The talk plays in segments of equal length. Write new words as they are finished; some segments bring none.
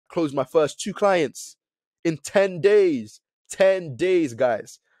closed my first 2 clients in 10 days. 10 days,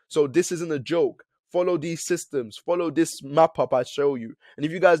 guys. So this isn't a joke. Follow these systems. Follow this map up I show you. And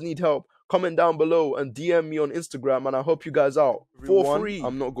if you guys need help, comment down below and DM me on Instagram, and I'll help you guys out for free.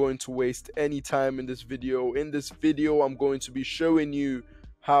 I'm not going to waste any time in this video. In this video, I'm going to be showing you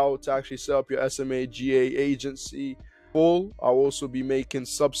how to actually set up your SMA GA agency. I'll also be making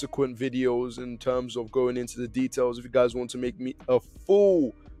subsequent videos in terms of going into the details. If you guys want to make me a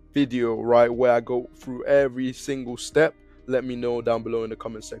full video, right, where I go through every single step, let me know down below in the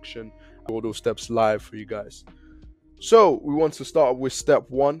comment section. All those steps live for you guys. So we want to start with step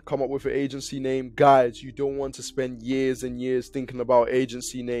 1, come up with an agency name. Guys, you don't want to spend years and years thinking about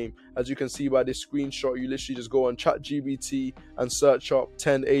agency name. As you can see by this screenshot, you literally just go on ChatGPT and search up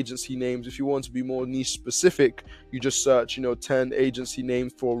 10 agency names. If you want to be more niche specific, you just search, 10 agency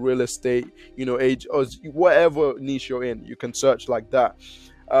names for real estate, age, or whatever niche you're in, you can search like that.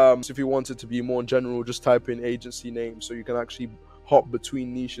 So if you want it to be more general, just type in agency name so you can actually hop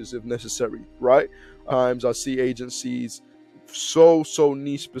between niches if necessary, right? Times I see agencies so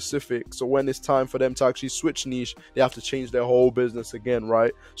niche specific, so when it's time for them to actually switch niche, they have to change their whole business again,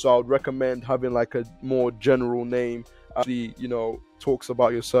 right? So I would recommend having like a more general name, actually, talks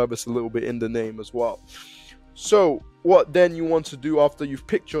about your service a little bit in the name as well. So what then you want to do after you've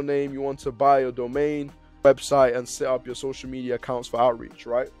picked your name, you want to buy your domain, website, and set up your social media accounts for outreach,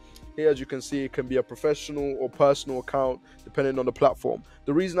 right? Here, as you can see, it can be a professional or personal account depending on the platform.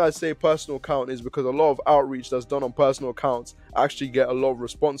 The reason I say personal account is because a lot of outreach that's done on personal accounts actually get a lot of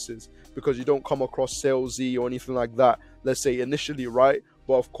responses, because you don't come across salesy or anything like that, let's say initially, right?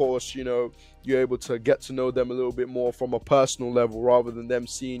 But of course, you're able to get to know them a little bit more from a personal level rather than them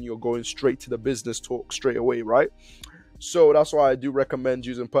seeing you're going straight to the business talk straight away, right? So that's why I do recommend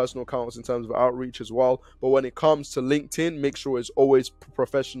using personal accounts in terms of outreach as well. But when it comes to LinkedIn, make sure it's always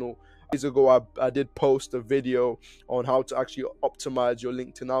professional. Days ago, I did post a video on how to actually optimize your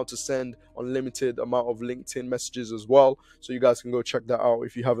LinkedIn, how to send unlimited amount of LinkedIn messages as well. So you guys can go check that out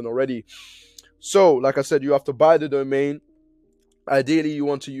if you haven't already. So like I said, you have to buy the domain. Ideally, you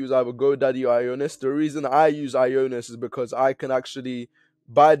want to use either GoDaddy or Ionis. The reason I use Ionis is because I can actually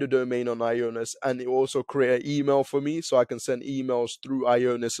buy the domain on Ionis, and it will also create an email for me, so I can send emails through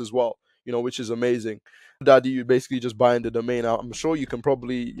Ionis as well, which is amazing. Daddy, you basically just buying the domain out. I'm sure you can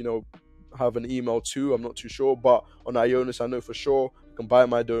probably, have an email too. I'm not too sure, but on Ionis, I know for sure I can buy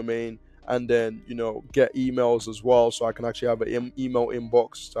my domain and then, get emails as well, so I can actually have an email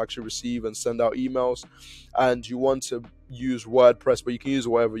inbox to actually receive and send out emails. And you want to use WordPress, but you can use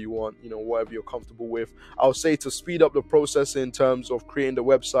whatever you want, whatever you're comfortable with. I'll say to speed up the process in terms of creating the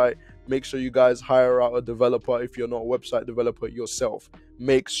website, make sure you guys hire out a developer if you're not a website developer yourself.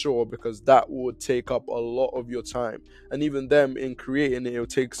 Make sure, because that would take up a lot of your time, and even them in creating it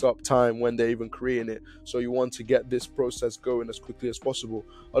takes up time when they're even creating it. So you want to get this process going as quickly as possible.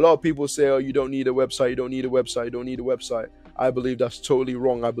 A lot of people say, oh, you don't need a website, you don't need a website, you don't need a website. I believe that's totally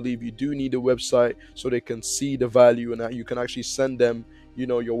wrong. I believe you do need a website so they can see the value, and that you can actually send them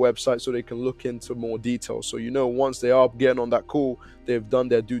your website so they can look into more detail. So once they are getting on that call, they've done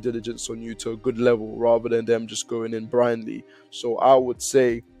their due diligence on you to a good level rather than them just going in blindly. So I would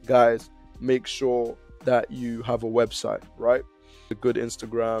say, guys, make sure that you have a website, right? A good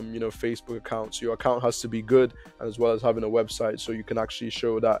Instagram, Facebook account. So your account has to be good, as well as having a website so you can actually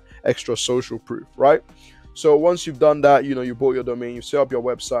show that extra social proof, right? So once you've done that, you bought your domain, you set up your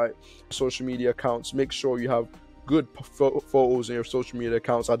website, social media accounts, make sure you have good photos in your social media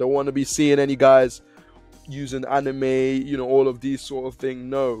accounts. I don't want to be seeing any guys using anime, all of these sort of things.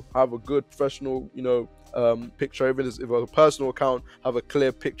 No, have a good professional, picture. Even if a personal account, have a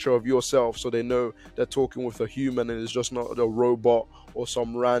clear picture of yourself so they know they're talking with a human and it's just not a robot or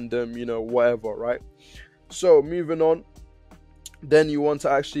some random, whatever, right? So moving on. Then you want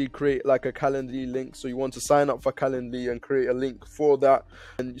to actually create like a Calendly link. So you want to sign up for Calendly and create a link for that,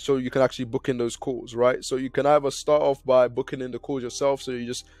 and so you can actually book in those calls, right? So you can either start off by booking in the calls yourself, so you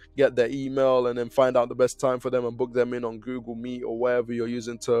just get their email and then find out the best time for them and book them in on Google Meet or wherever you're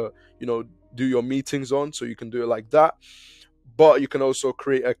using to, do your meetings on. So you can do it like that. But you can also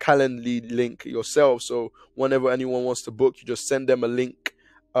create a Calendly link yourself. So whenever anyone wants to book, you just send them a link,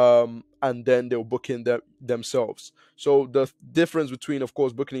 and then they'll book in themselves. So the difference between, of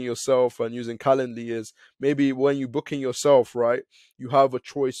course, booking yourself and using Calendly is maybe when you booking yourself, right, you have a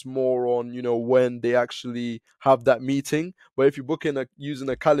choice more on, when they actually have that meeting. But if you book in using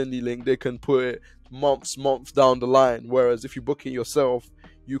a Calendly link, they can put it months down the line. Whereas if you booking yourself,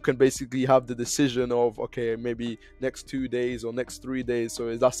 you can basically have the decision of, okay, maybe next 2 days or next 3 days.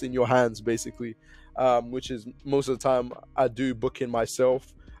 So that's in your hands, basically, which is most of the time I do book in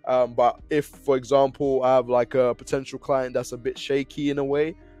myself. But if, for example, I have like a potential client that's a bit shaky in a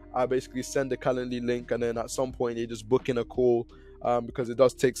way, I basically send a Calendly link, and then at some point they just book in a call, because it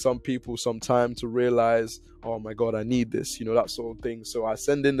does take some people some time to realize, oh my god, I need this, that sort of thing. So I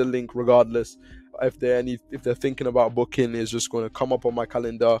send in the link regardless. If they're thinking about booking, it's just going to come up on my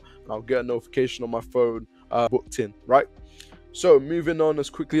calendar, and I'll get a notification on my phone, booked in, right? So moving on as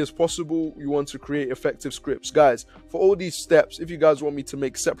quickly as possible, you want to create effective scripts. Guys, for all these steps, if you guys want me to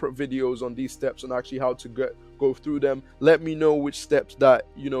make separate videos on these steps and actually how to go through them, let me know which steps that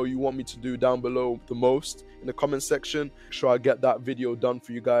you want me to do down below the most in the comment section. Make sure I get that video done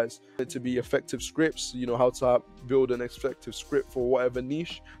for you guys. To be effective scripts, how to build an effective script for whatever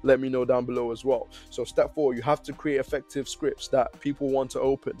niche, let me know down below as well. So step 4, you have to create effective scripts that people want to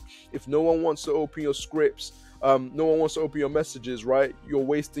open. If no one wants to open your scripts, no one wants to open your messages, right? You're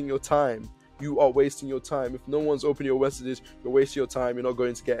wasting your time. You are wasting your time. If no one's opening your messages, you're wasting your time. You're not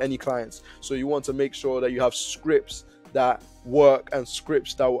going to get any clients. So you want to make sure that you have scripts that work and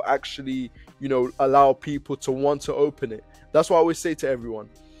scripts that will actually, allow people to want to open it. That's why I always say to everyone,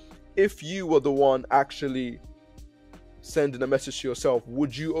 if you were the one actually sending a message to yourself,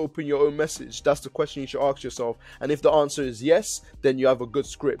 would you open your own message? That's the question you should ask yourself. And if the answer is yes, then you have a good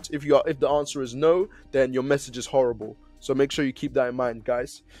script. If the answer is no, then your message is horrible. So make sure you keep that in mind,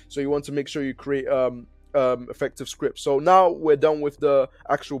 guys. So you want to make sure you create effective scripts. So now we're done with the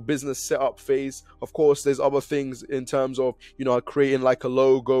actual business setup phase. Of course, there's other things in terms of creating like a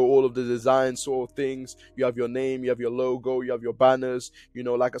logo, all of the design sort of things. You have your name, you have your logo, you have your banners.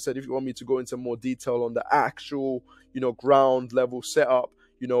 Like I said, if you want me to go into more detail on the actual ground level setup,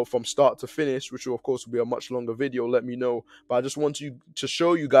 from start to finish, which will of course be a much longer video, let me know. But I just want to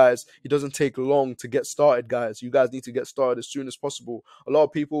show you guys it doesn't take long to get started, guys. You guys need to get started as soon as possible. A lot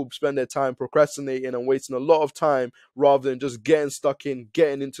of people spend their time procrastinating and wasting a lot of time rather than just getting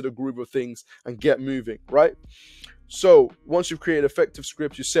into the groove of things and get moving, right? So once you've created effective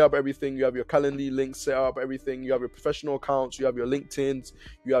scripts, you set up everything. You have your Calendly links set up, everything. You have your professional accounts, you have your LinkedIns,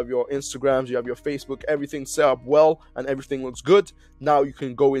 you have your Instagrams, you have your Facebook, everything set up well and everything looks good. Now you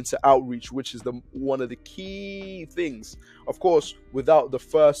can go into outreach, which is one of the key things. Of course, without the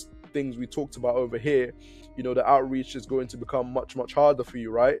first things we talked about over here, the outreach is going to become much, much harder for you,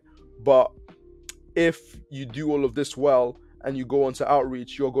 right? But if you do all of this well and you go into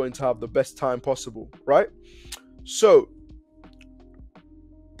outreach, you're going to have the best time possible, right? So,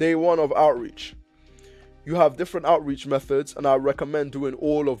 day 1 of outreach. You have different outreach methods, and I recommend doing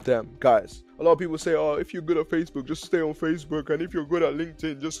all of them, guys. A lot of people say, oh, if you're good at Facebook, just stay on Facebook, and if you're good at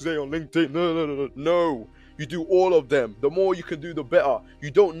LinkedIn, just stay on LinkedIn. No. You do all of them. The more you can do, the better.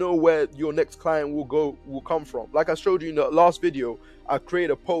 You don't know where your next client will come from. Like I showed you in the last video, I created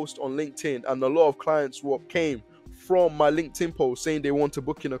a post on LinkedIn, and a lot of clients came from my LinkedIn post saying they want to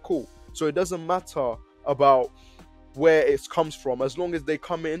book in a call. So it doesn't matter about where it comes from, as long as they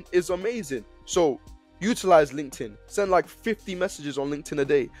come in, is amazing. So utilize LinkedIn. Send like 50 messages on LinkedIn a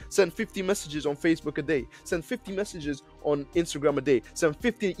day. Send 50 messages on Facebook a day. Send 50 messages on Instagram a day. Send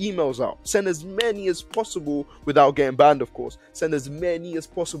 50 emails out. Send as many as possible without getting banned, of course. Send as many as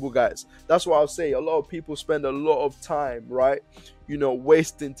possible, guys. That's what I'll say. A lot of people spend a lot of time, right?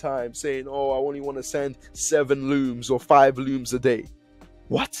 Wasting time saying, oh, I only want to send 7 looms or 5 looms a day.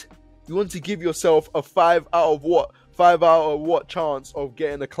 What? You want to give yourself a 5 out of what chance of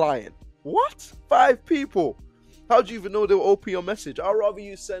getting a client? What? 5 people? How do you even know they'll open your message? I'd rather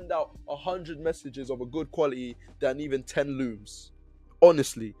you send out 100 messages of a good quality than even 10 looms.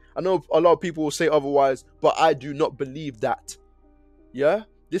 Honestly, I know a lot of people will say otherwise, but I do not believe that. Yeah?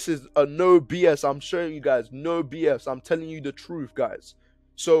 This is a no BS. I'm showing you guys no BS. I'm telling you the truth, guys.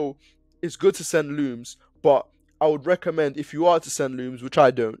 So it's good to send looms, but I would recommend, if you are to send looms, which I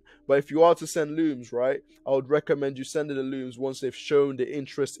don't, but if you are to send looms, right, I would recommend you sending the looms once they've shown the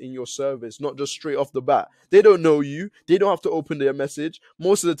interest in your service, not just straight off the bat. They don't know you. They don't have to open their message.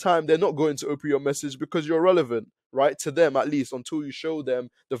 Most of the time, they're not going to open your message because you're relevant, right, to them at least, until you show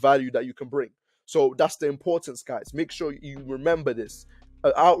them the value that you can bring. So that's the importance, guys. Make sure you remember this.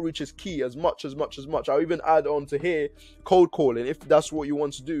 Outreach is key as much. I'll even add on to here cold calling. If that's what you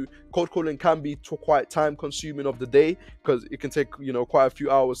want to do, cold calling can be quite time consuming of the day, because it can take quite a few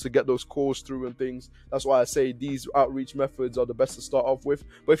hours to get those calls through and things. That's why I say these outreach methods are the best to start off with.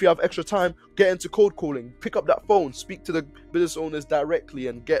 But if you have extra time, get into cold calling. Pick up that phone, speak to the business owners directly,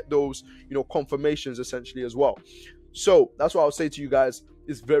 and get those confirmations essentially as well. So that's what I'll say to you guys.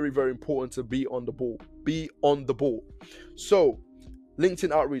 It's very, very important to be on the ball. Be on the ball. So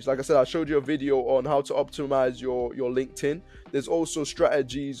LinkedIn outreach, like I said, I showed you a video on how to optimize your LinkedIn. There's also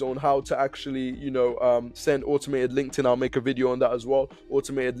strategies on how to actually, send automated LinkedIn. I'll make a video on that as well.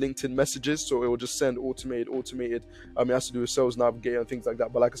 Automated LinkedIn messages, so it will just send automated. It has to do with sales navigator and things like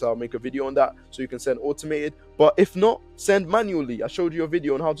that. But like I said, I'll make a video on that, so you can send automated. But if not, send manually. I showed you a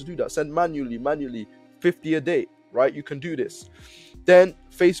video on how to do that. Send manually, 50 a day, right? You can do this. Then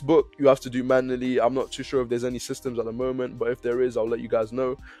Facebook, you have to do manually. I'm not too sure if there's any systems at the moment, but if there is, I'll let you guys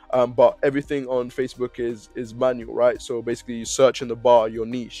know. But everything on Facebook is manual, right? So basically, you search in the bar your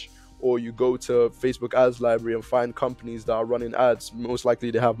niche, or you go to Facebook ads library and find companies that are running ads. Most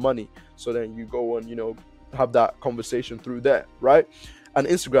likely they have money, so then you go and have that conversation through there, right? And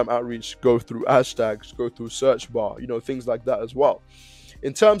Instagram outreach, go through hashtags, go through search bar, things like that as well.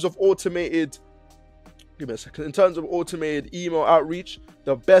 In terms of automated email outreach,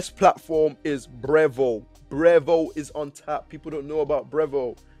 the best platform is Brevo. Brevo is on tap. People don't know about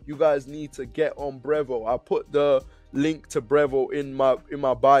Brevo. You guys need to get on Brevo. I put the link to Brevo in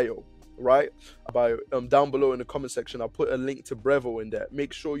my bio, right? Down below in the comment section, I'll put a link to Brevo in there.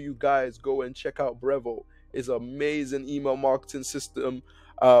 Make sure you guys go and check out Brevo. It's an amazing email marketing system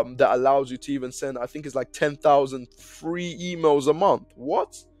that allows you to even send, I think it's like 10,000 free emails a month.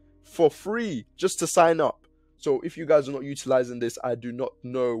 What? For free, just to sign up. So if you guys are not utilizing this, I do not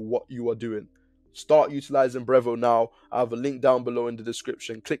know what you are doing. Start utilizing Brevo now. I have a link down below in the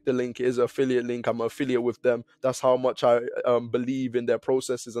description. Click the link. It is an affiliate link. I'm an affiliate with them. That's how much I believe in their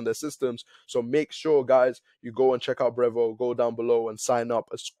processes and their systems. So make sure, guys, you go and check out Brevo. Go down below and sign up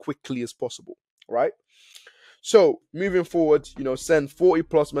as quickly as possible, right? So moving forward, send 40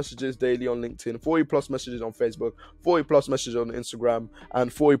 plus messages daily on LinkedIn, 40 plus messages on Facebook, 40 plus messages on Instagram,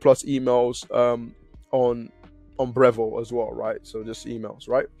 and 40 plus emails on Brevo as well, right? So just emails,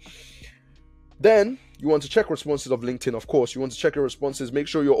 right? Then you want to check responses of LinkedIn. Of course, you want to check your responses. Make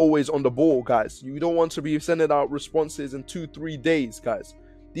sure you're always on the ball, guys. You don't want to be sending out responses in 2-3 days, guys.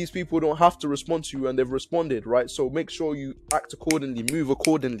 These people don't have to respond to you and they've responded, right? So make sure you act accordingly, move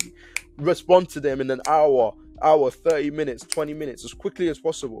accordingly, respond to them in an hour, 30 minutes, 20 minutes, as quickly as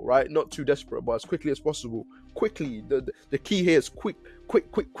possible, right? Not too desperate, but as quickly as possible. Quickly. The key here is quick.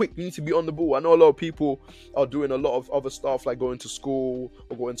 You need to be on the ball. I know a lot of people are doing a lot of other stuff like going to school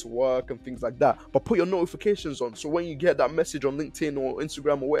or going to work and things like that. But put your notifications on. So when you get that message on LinkedIn or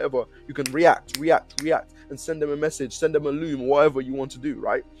Instagram or whatever, you can react and send them a message, send them a loom, whatever you want to do,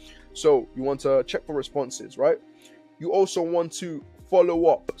 right? So you want to check for responses, right? You also want to follow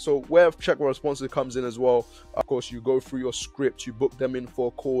up. So where check for responses comes in as well, of course, you go through your script, you book them in for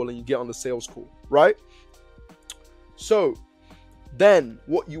a call and you get on the sales call, right? So then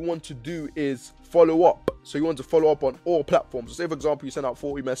what you want to do is follow up. So you want to follow up on all platforms. So say for example, you send out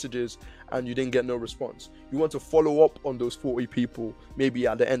 40 messages and you didn't get no response. You want to follow up on those 40 people maybe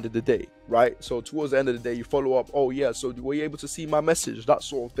at the end of the day, right? So towards the end of the day, you follow up. Oh yeah, so were you able to see my message? That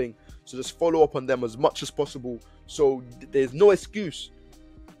sort of thing. So just follow up on them as much as possible. So there's no excuse.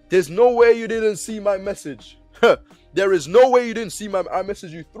 There's no way you didn't see my message. There is no way you didn't see I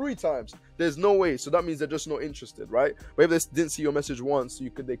messaged you 3 times. There's no way. So that means they're just not interested, right? But if they didn't see your message once,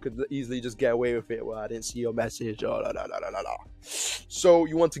 they could easily just get away with it. Well, I didn't see your message. Oh, la, la, la, la, la. So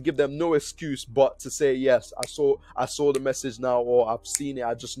you want to give them no excuse but to say, yes, I saw the message now, or I've seen it.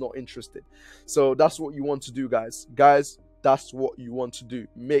 I'm just not interested. So that's what you want to do, guys. Guys, that's what you want to do.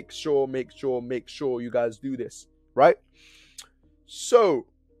 Make sure you guys do this, right? So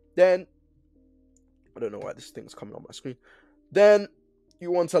then, I don't know why this thing's coming on my screen. Then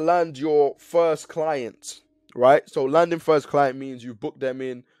you want to land your first client, right? So landing first client means you book them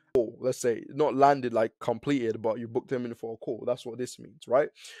in. Oh, let's say not landed like completed, but you booked them in for a call. That's what this means, right?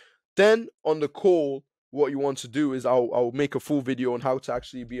 Then on the call, what you want to do is I'll make a full video on how to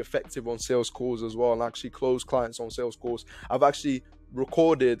actually be effective on sales calls as well and actually close clients on sales calls. I've actually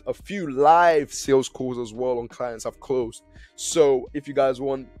recorded a few live sales calls as well on clients I've closed. So if you guys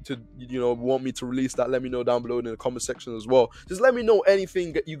want to, want me to release that, let me know down below in the comment section as well. Just let me know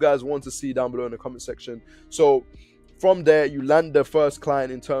anything that you guys want to see down below in the comment section. So from there, you land the first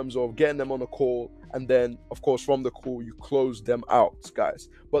client in terms of getting them on a call. And then, of course, from the call, you close them out, guys.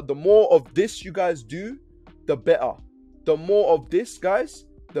 But the more of this you guys do, the better. The more of this, guys,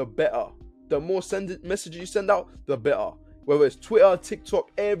 the better. The more messages you send out, the better. Whether it's Twitter,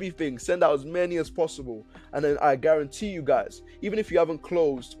 TikTok, everything, send out as many as possible. And then I guarantee you guys, even if you haven't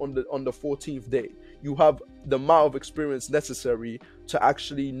closed on the 14th day, you have the amount of experience necessary to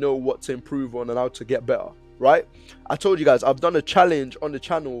actually know what to improve on and how to get better, right? I told you guys, I've done a challenge on the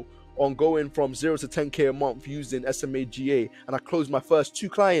channel on going from 0 to 10K a month using SMAGA, and I closed my first 2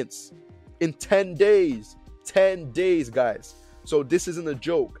 clients in 10 days. 10 days, guys. So this isn't a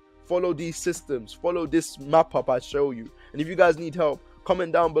joke. Follow these systems, follow this map up I show you. And if you guys need help,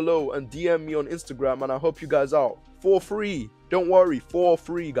 comment down below and DM me on Instagram, and I'll help you guys out for free. Don't worry, for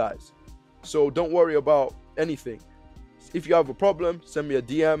free, guys. So don't worry about anything. If you have a problem, send me a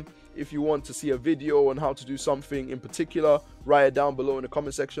DM. If you want to see a video on how to do something in particular, write it down below in the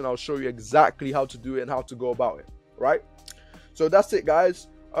comment section. I'll show you exactly how to do it and how to go about it, right? So that's it, guys.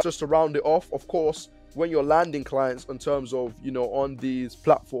 Just to round it off, of course, when you're landing clients in terms of, you know, on these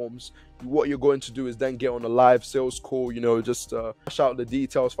platforms, what you're going to do is then get on a live sales call, you know, just hash out the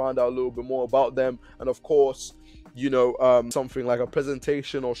details, find out a little bit more about them, and of course, you know, something like a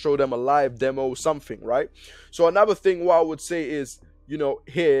presentation or show them a live demo, something, right? So another thing what I would say is, you know,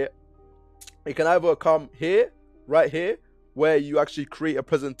 here, it can either come here, right here, where you actually create a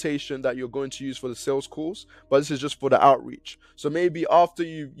presentation that you're going to use for the sales calls, but this is just for the outreach. So maybe after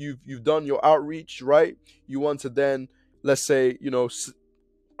you've done your outreach, right, you want to then, let's say, you know,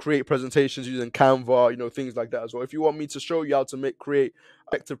 create presentations using Canva, you know, things like that as well. If you want me to show you how to create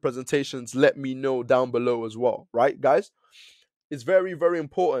effective presentations, let me know down below as well, right, guys? It's very, very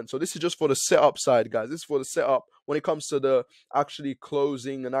important. So this is just for the setup side, guys. This is for the setup. When it comes to the actually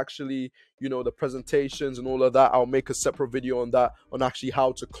closing and actually, you know, the presentations and all of that, I'll make a separate video on that, on actually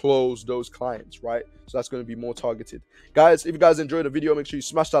how to close those clients, right? So that's going to be more targeted. Guys, if you guys enjoyed the video, make sure you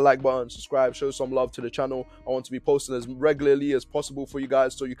smash that like button, subscribe, show some love to the channel. I want to be posting as regularly as possible for you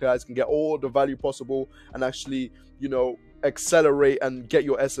guys, so you guys can get all the value possible and actually, you know, accelerate and get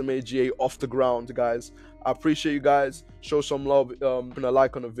your SMAGA off the ground, guys. I appreciate you guys. Show some love, put a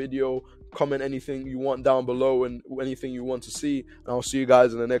like on the video, comment anything you want down below and anything you want to see, and I'll see you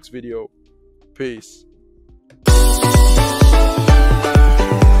guys in the next video. Peace.